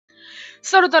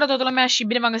Salutare toată lumea și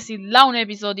bine v-am găsit la un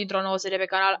episod dintr-o nouă serie pe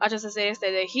canal. Această serie este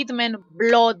de Hitman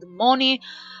Blood Money.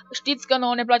 Știți că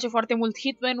nouă ne place foarte mult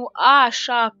Hitman-ul,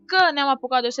 așa că ne-am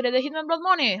apucat de o serie de Hitman Blood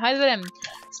Money. Hai să vedem.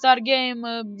 Start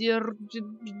game,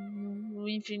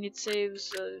 Infinite Saves.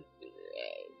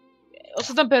 O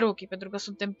să dăm pe rookie pentru că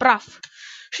suntem praf.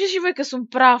 Știți și voi că sunt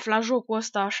praf la jocul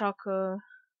ăsta, așa că...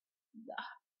 Da.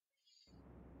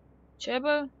 Ce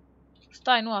bă?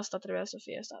 Stai, nu asta trebuia să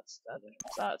fie, stați,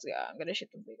 am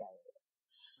greșit un pic.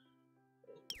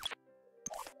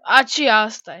 Aci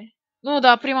asta e. Nu,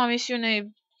 dar prima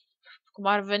misiune, cum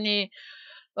ar veni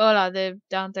ăla de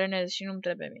te antrenezi și nu-mi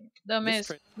trebuie mie. Dă-mi,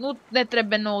 nu ne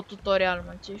trebuie nou tutorial,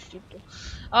 mă, ce știi tu.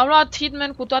 Am luat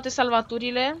Hitman cu toate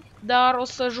salvaturile, dar o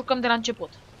să jucăm de la început.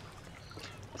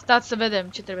 Stați să vedem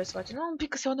ce trebuie să facem. Nu, un pic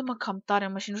că se aude mă cam tare,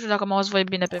 mă, și nu știu dacă mă auzi voi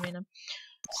bine pe mine.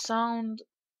 Sound,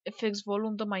 effects,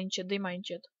 volum, dă mai încet, dă mai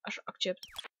încet. Așa, accept.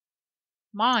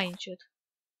 Mai încet.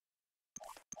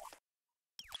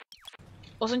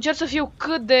 O să încerc să fiu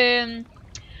cât de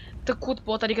tăcut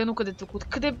pot, adică nu cât de tăcut,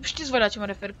 cât de, știți voi la ce mă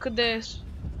refer, cât de,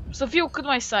 să fiu cât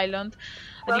mai silent,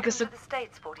 adică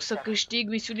să câștig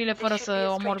misiunile fără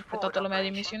să omor pe toată lumea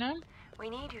din misiune.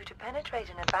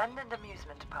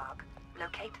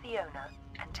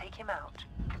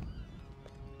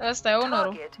 Asta e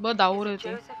onorul, bă, da,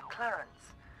 urât-i.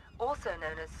 Also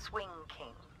known as Swing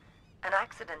King. An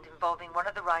accident involving one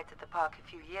of the rides at the park a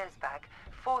few years back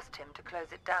forced him to close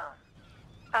it down.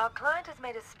 Our client has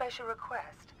made a special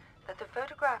request that the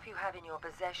photograph you have in your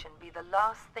possession be the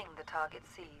last thing the target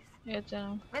sees.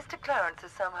 Mr. Clarence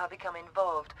has somehow become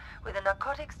involved with a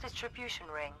narcotics distribution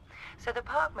ring, so the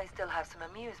park may still have some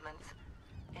amusements.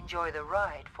 Enjoy the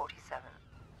ride, 47.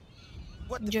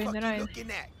 What the fuck are you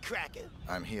looking at, Cracker?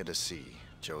 I'm here to see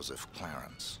Joseph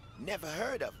Clarence. Never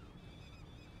heard of him.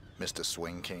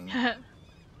 Mr.Swing King?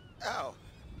 Oh,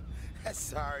 that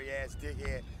sorry-ass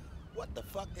dickhead. What the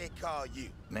fuck they call you?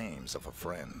 Names of a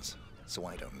friends, so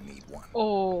I don't need one.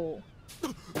 Oh.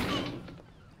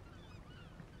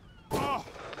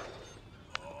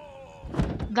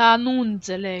 Da, nu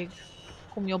înțeleg.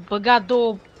 Cum i-o băgat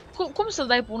două... Cum să-l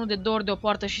dai pe unul de două ori de o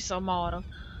poartă și să moară?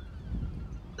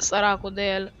 Săracul de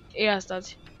el. Ia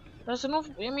stați. Dar să nu...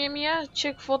 Mie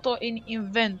check photo in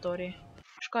inventory.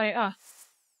 Și care... A.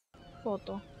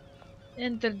 Foto.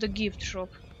 Enter the gift shop.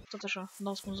 Tot așa,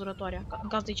 dau spânzurătoarea, în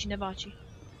caz de cineva aici.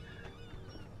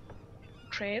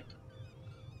 Trade.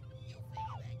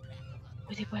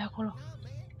 Uite-i pe aia acolo.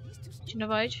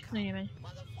 Cineva aici? Nu-i nimeni.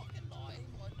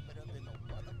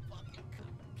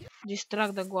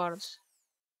 Distract the guards.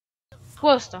 Cu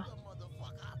ăsta.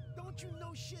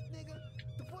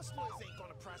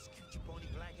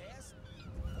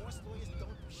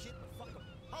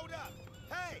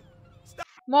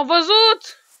 M-a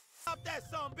văzut!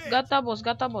 Gata, boss,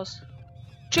 gata, boss.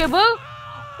 Ce, bă?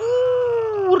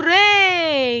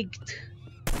 Urect!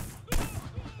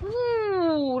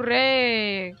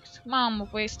 Urect! Mamă,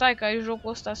 păi stai că ai jocul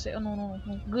ăsta se... Nu.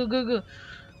 G.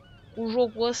 Cu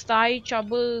jocul ăsta aici,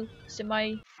 bă, se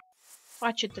mai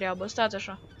face treabă. Stați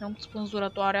așa. Am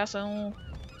spânzurătoarea să nu...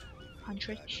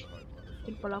 Hanșeci.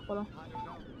 Kill pe acolo.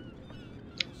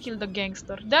 Kill the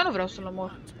gangster. De-aia nu vreau să-l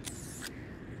omor.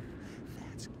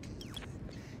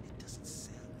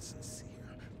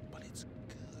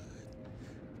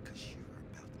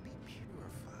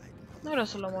 Nu vreau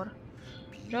să-l omor.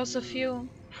 Vreau să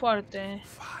fiu foarte...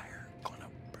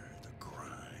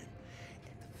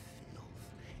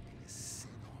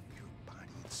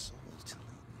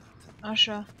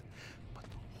 Așa.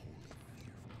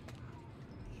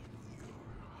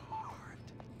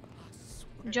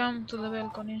 Jump to the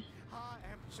balcony.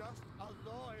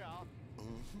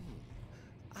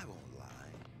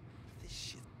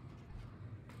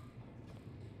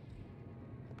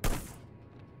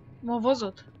 M-a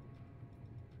văzut.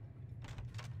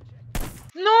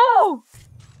 No!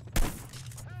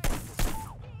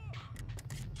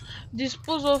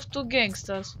 Dispose of two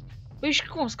gangsters. Păi și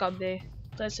cum scap de ei?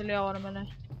 Stai să le iau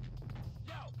armele.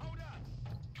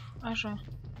 Așa.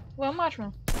 Bă, marci,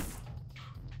 mă.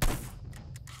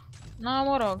 Na,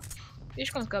 mă rog.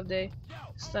 Ești cum scap de ei?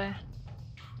 Stai.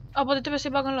 A, poate trebuie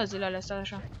să-i bag în lăzile alea, stai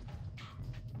așa.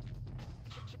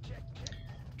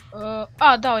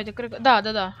 A, da, uite, cred că...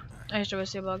 Da. Aici trebuie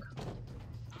să-i bag.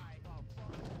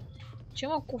 Ce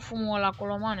mă cu fumul ăla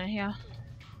acolo, mane? Ia.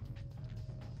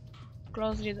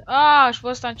 Close read. A, și pe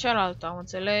ăsta în cealaltă, am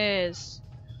înțeles.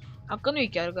 A, că nu-i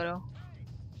chiar greu.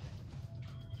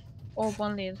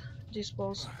 Open lid.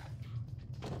 Dispose.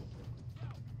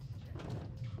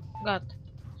 Gata.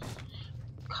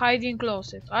 Hide in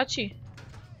closet. Aci.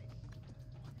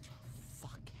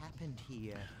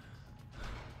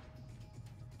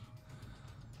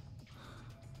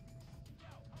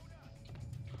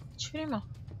 Ce-i, mă?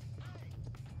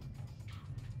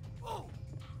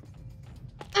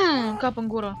 Cap în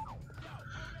gură.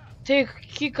 Take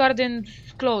keycard and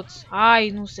clothes. Hai,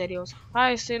 nu serios.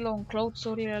 Hai să-i luăm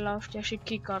clothes-urile la ăștia și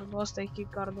keycard-ul. Asta e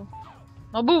keycard-ul.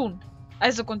 Mă, bun!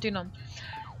 Hai să continuăm.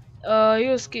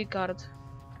 Use keycard.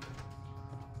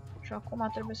 Și acum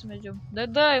trebuie să mergem.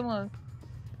 Dă-i, mă!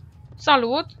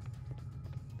 Salut!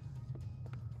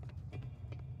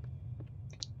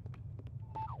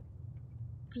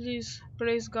 Please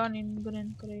place gun in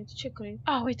green crate. Ce crate?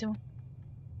 Ah, uite, mă.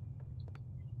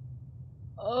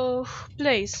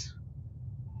 Place.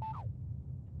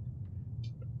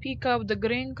 Pick up the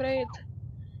green crate.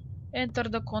 Enter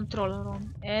the control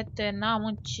room. Ete, n-am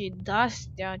muncit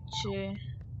de-astea ce...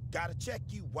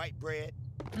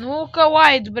 Nu că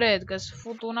white bread, că se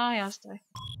fut una aia, asta e.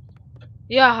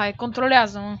 Ia, hai,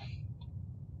 controlează-mă.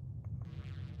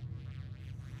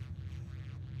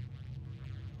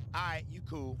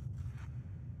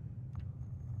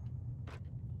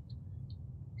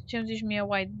 Ce-mi zici mie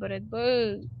white bread?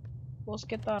 Bă,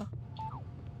 boschetar.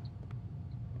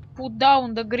 Put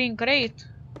down the green crate.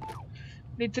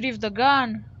 Retrieve the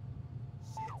gun.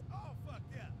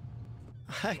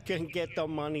 I can get the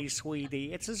money,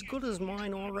 sweetie. It's as good as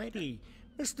mine already.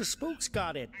 Mr. Spook's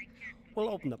got it. We'll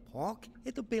open the park.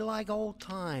 It'll be like old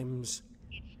times.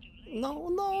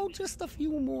 No, just a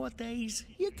few more days.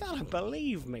 You gotta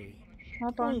believe me.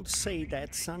 Don't say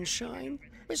that, sunshine.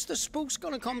 Mr. Spook's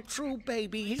gonna come through,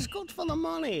 baby. He's good for the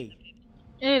money.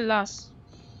 Ei, las.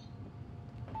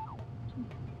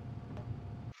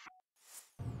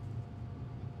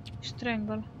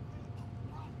 Strangle.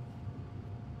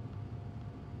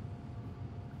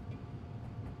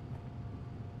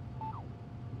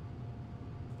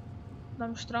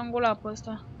 L-am strangulat pe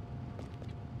ăsta.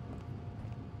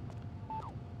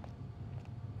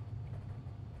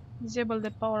 Disable the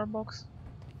power box.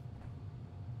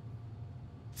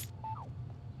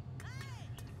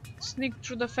 Sneak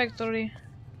through the factory.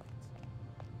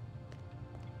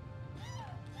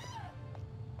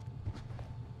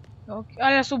 Ok,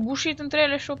 alea s-au bușit între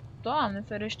ele și-o... Doamne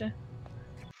ferește.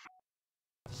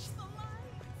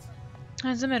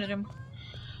 Hai să mergem.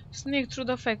 Sneak through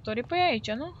the factory. Păi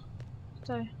aici, nu?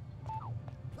 Stai.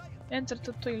 Enter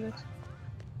the toilet.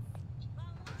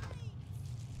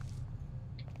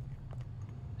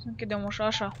 Să închidem ușa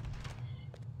așa.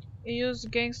 Use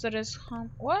gangster as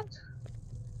hum... What?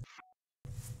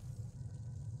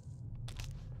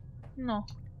 No.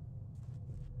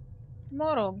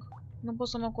 Mă rog. Nu pot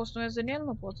să mă costumez în el?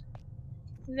 Nu pot.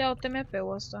 Le iau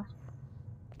TMP-ul ăsta.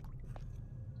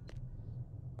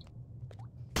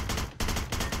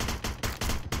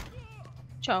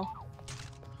 Ciao.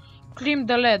 Climb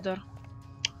the ladder.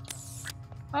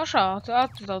 Așa,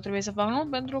 atât trebuie să fac, nu?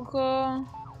 Pentru că...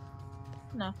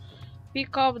 Na.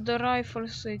 Pick up the rifle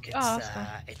switch. Ah,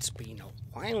 asta. It's been a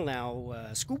while now,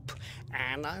 Scoop,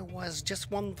 and I was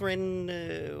just wondering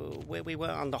where we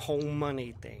were on the whole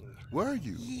money thing. Were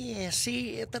you? Yeah,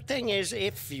 see, the thing is,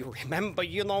 if you remember,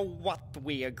 you know what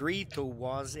we agreed to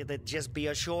was it'd just be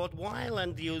a short while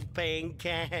and you'd pay in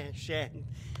cash, and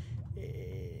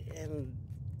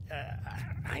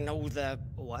I know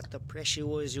what the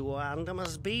pressures you are under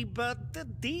must be, but the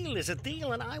deal is a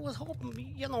deal, and I was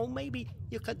hoping, you know, maybe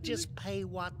you could just pay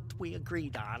what we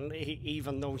agreed on,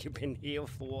 even though you've been here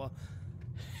for,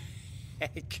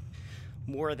 heck,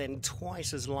 more than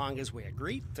twice as long as we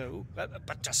agreed to,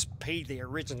 but just pay the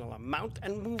original amount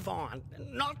and move on.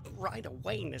 Not right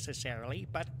away necessarily,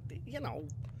 but, you know,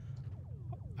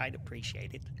 I'd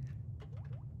appreciate it.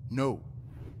 No.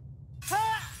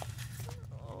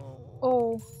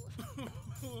 Oh.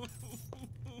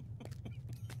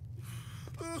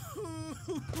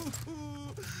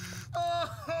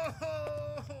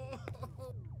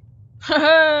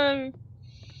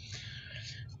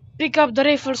 Pick up the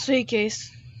rifle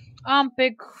suitcase.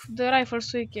 Unpack the rifle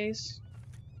suitcase.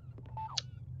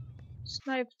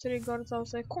 Snipe triggers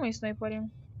outside. Cum îi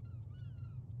sniperim?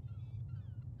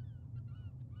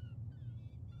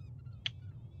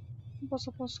 Nu pot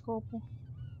să pun scopul.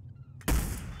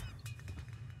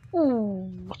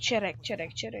 Cerec.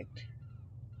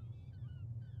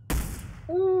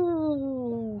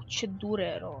 Ce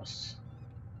dureros.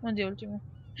 Unde e ultimul?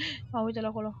 Uite-l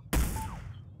acolo.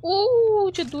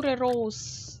 Ce dureros.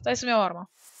 Stai să-mi iau arma.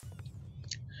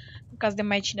 În caz de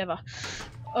mai cineva.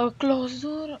 Close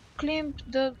door. Climb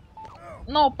the...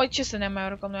 No, păi ce să ne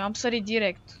mai urcăm noi? Am sărit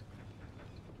direct.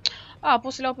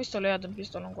 Pot să le iau pistolul. Ia dăm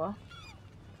pistolul încoa.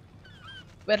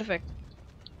 Perfect.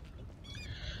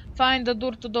 Find the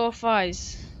door to the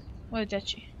office. Uite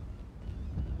aici.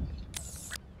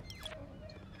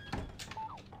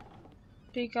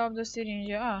 Pick up the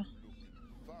syringe.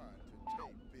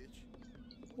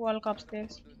 Walk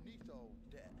upstairs.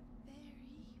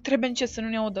 Trebuie încet să nu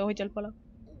ne audă, uite-l pe ăla.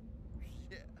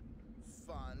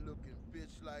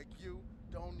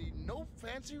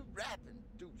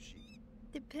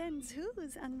 Depends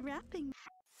who's unwrapping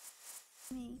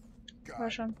me.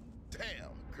 Așa.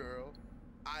 Damn, girl.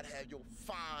 I'd have your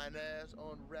fine ass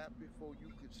unwrapped before you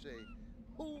could say,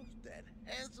 who's that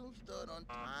handsome stud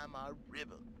untying my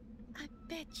ribbon? I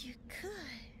bet you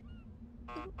could.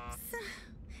 Oops.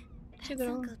 That's Ce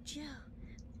drăguț. Uncle Joe.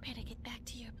 Better get back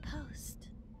to your post.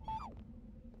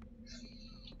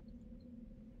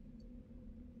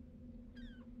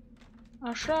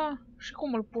 Așa. Și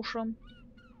cum îl pușăm?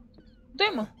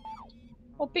 Dă-i, mă.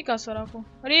 O pica săracul.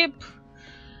 Rip.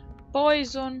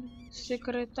 Poison.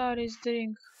 Secretary's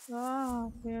drink. Ah,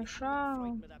 păi așa.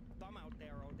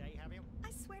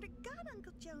 I swear to God,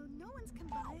 Uncle Joe, no one's come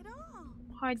by at all.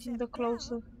 Hide in the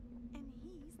closet. And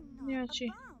he's Yeah, not a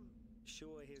gee. bum.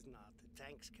 Sure he's not.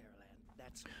 Thanks, Carol Ann.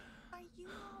 That's Are you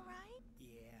all right?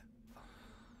 yeah.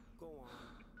 Fine. Go on.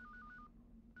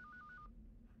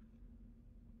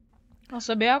 O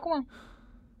să bea acum?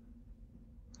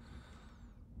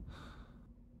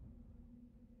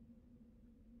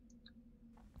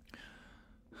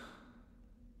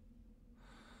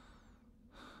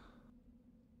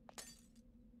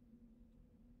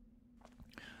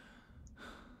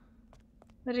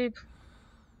 Rip.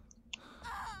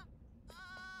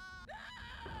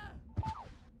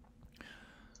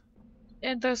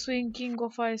 Enter Swing, King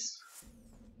of Ice.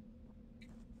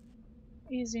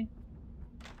 Easy.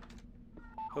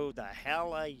 Who the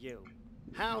hell are you?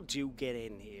 How'd you get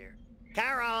in here?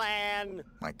 Carol Ann!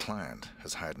 My client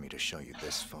has hired me to show you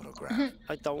this photograph.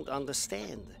 I don't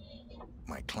understand.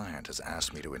 My client has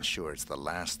asked me to ensure it's the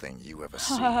last thing you ever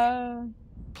see. Haha.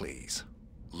 Please,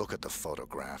 look at the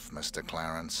photograph, Mr.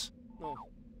 Clarence. No.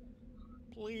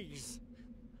 Please.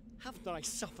 Haven't I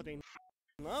suffered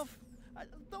enough?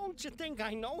 Don't you think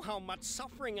I know how much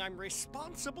suffering I'm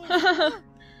responsible for?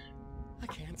 I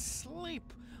can't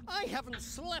sleep. I haven't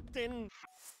slept in...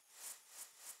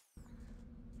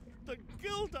 The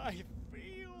guilt I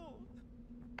feel.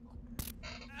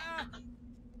 Ah.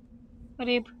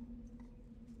 Rip.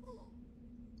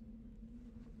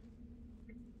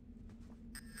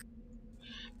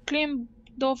 Clean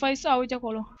două face. A, uite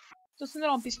acolo. Sunt de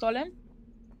la un pistole.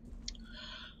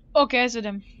 Ok, hai să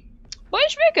vedem. Băi, e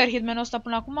șmecher Hitman-ul ăsta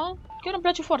până acum. Chiar îmi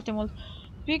place foarte mult.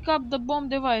 Pick up the bomb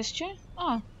device. Ce?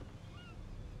 Ah.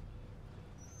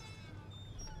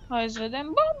 Hai să vedem.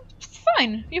 Bă,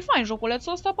 fain. E fain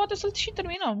joculețul ăsta. Poate să-l și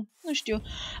terminăm. Nu știu.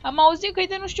 Am auzit că e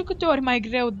de nu știu câte ori mai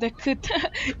greu decât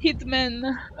Hitman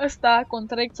ăsta,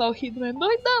 Contract sau Hitman 2,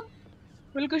 dar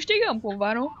îl câștigăm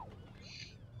cumva, nu?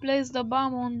 Place the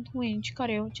bomb on winch.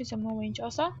 Care e? Ce înseamnă winch?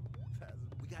 Asta?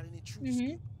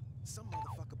 Mhm.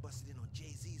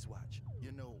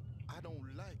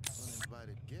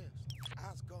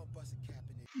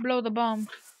 Blow the bomb.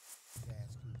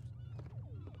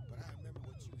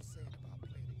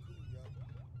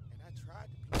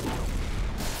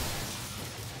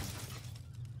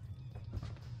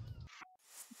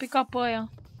 Pica pe aia.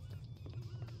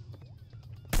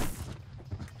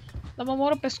 Dar mă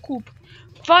omoră pe scoop.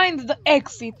 Find the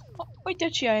exit. Uite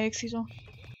ce e exit-ul.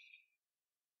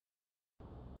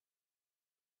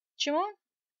 Ce mă?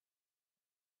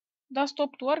 Da,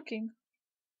 stopped working.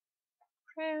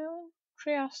 Ce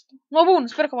e asta? No, bun,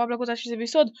 sper că v-a plăcut acest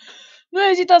episod. Nu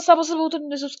ezitați să apăsați butonul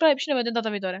de subscribe și ne vedem data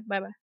viitoare. Bye, bye.